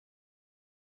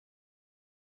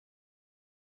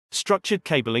Structured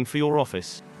cabling for your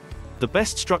office. The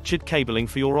best structured cabling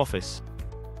for your office.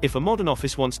 If a modern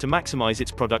office wants to maximize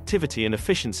its productivity and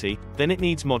efficiency, then it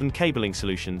needs modern cabling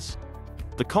solutions.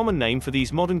 The common name for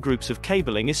these modern groups of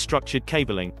cabling is structured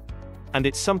cabling. And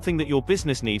it's something that your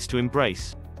business needs to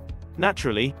embrace.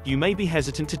 Naturally, you may be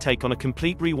hesitant to take on a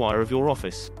complete rewire of your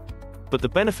office. But the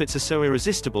benefits are so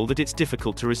irresistible that it's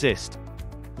difficult to resist.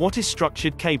 What is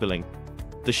structured cabling?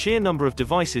 The sheer number of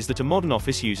devices that a modern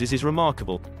office uses is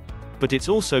remarkable. But it's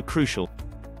also crucial.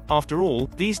 After all,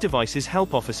 these devices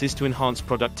help offices to enhance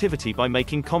productivity by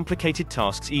making complicated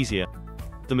tasks easier.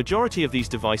 The majority of these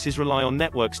devices rely on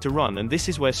networks to run, and this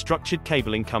is where structured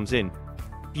cabling comes in.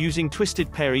 Using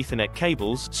twisted pair Ethernet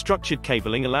cables, structured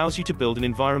cabling allows you to build an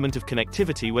environment of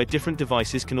connectivity where different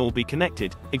devices can all be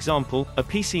connected, example, a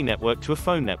PC network to a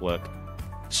phone network.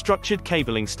 Structured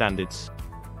cabling standards.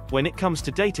 When it comes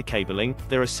to data cabling,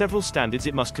 there are several standards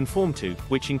it must conform to,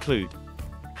 which include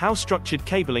how structured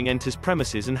cabling enters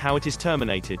premises and how it is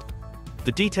terminated,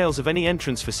 the details of any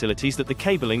entrance facilities that the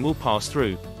cabling will pass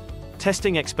through,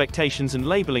 testing expectations and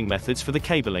labeling methods for the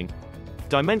cabling,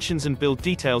 dimensions and build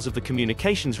details of the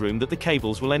communications room that the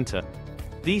cables will enter.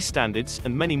 These standards,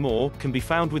 and many more, can be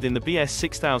found within the BS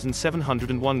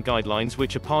 6701 guidelines,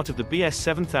 which are part of the BS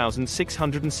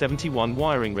 7671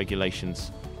 wiring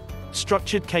regulations.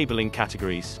 Structured cabling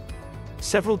categories.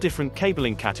 Several different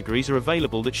cabling categories are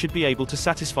available that should be able to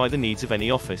satisfy the needs of any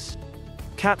office.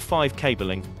 Cat5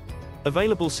 cabling.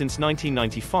 Available since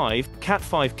 1995,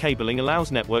 Cat5 cabling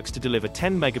allows networks to deliver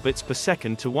 10 megabits per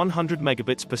second to 100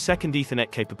 megabits per second Ethernet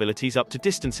capabilities up to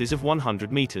distances of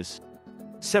 100 meters.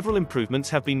 Several improvements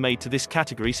have been made to this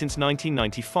category since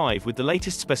 1995, with the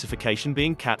latest specification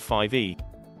being Cat5e.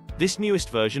 This newest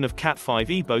version of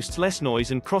Cat5e boasts less noise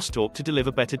and crosstalk to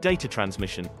deliver better data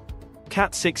transmission.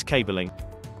 Cat6 cabling.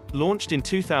 Launched in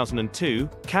 2002,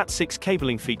 Cat6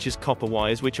 cabling features copper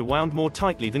wires which are wound more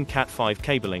tightly than Cat5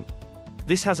 cabling.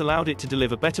 This has allowed it to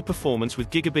deliver better performance with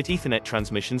gigabit Ethernet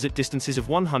transmissions at distances of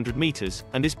 100 meters,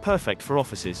 and is perfect for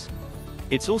offices.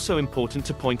 It's also important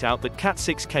to point out that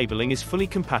Cat6 cabling is fully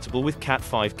compatible with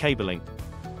Cat5 cabling.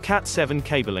 Cat7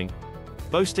 cabling.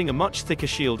 Boasting a much thicker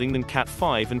shielding than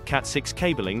Cat5 and Cat6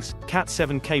 cablings,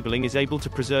 Cat7 cabling is able to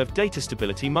preserve data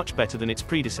stability much better than its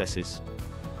predecessors.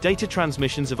 Data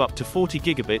transmissions of up to 40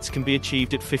 gigabits can be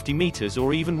achieved at 50 meters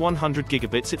or even 100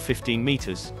 gigabits at 15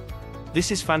 meters.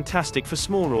 This is fantastic for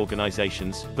smaller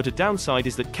organizations, but a downside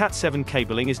is that Cat7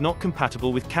 cabling is not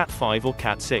compatible with Cat5 or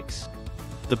Cat6.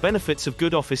 The benefits of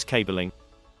good office cabling.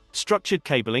 Structured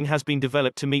cabling has been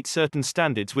developed to meet certain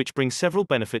standards which bring several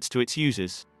benefits to its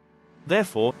users.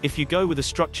 Therefore, if you go with a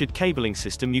structured cabling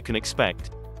system, you can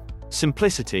expect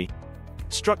simplicity.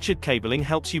 Structured cabling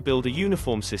helps you build a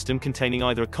uniform system containing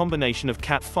either a combination of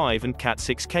Cat5 and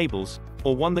Cat6 cables,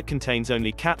 or one that contains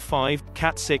only Cat5,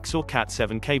 Cat6 or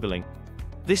Cat7 cabling.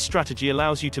 This strategy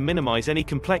allows you to minimize any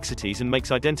complexities and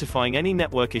makes identifying any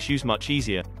network issues much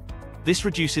easier. This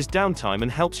reduces downtime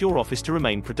and helps your office to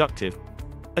remain productive.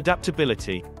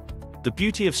 Adaptability. The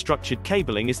beauty of structured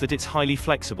cabling is that it's highly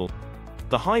flexible.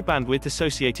 The high bandwidth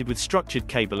associated with structured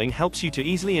cabling helps you to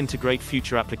easily integrate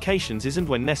future applications as and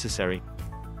when necessary.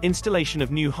 Installation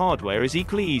of new hardware is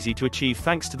equally easy to achieve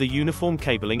thanks to the uniform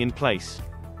cabling in place.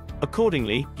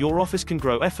 Accordingly, your office can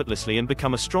grow effortlessly and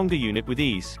become a stronger unit with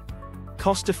ease.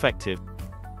 Cost-effective.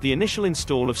 The initial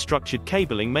install of structured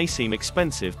cabling may seem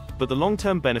expensive, but the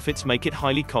long-term benefits make it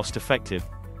highly cost-effective.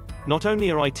 Not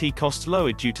only are IT costs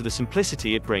lowered due to the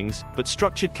simplicity it brings, but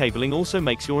structured cabling also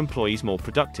makes your employees more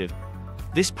productive.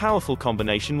 This powerful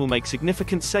combination will make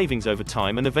significant savings over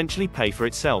time and eventually pay for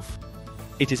itself.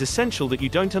 It is essential that you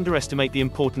don't underestimate the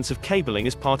importance of cabling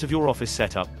as part of your office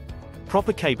setup.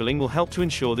 Proper cabling will help to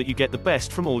ensure that you get the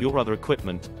best from all your other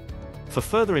equipment. For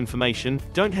further information,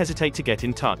 don't hesitate to get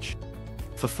in touch.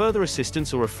 For further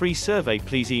assistance or a free survey,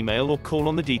 please email or call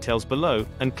on the details below,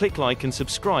 and click like and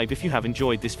subscribe if you have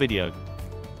enjoyed this video.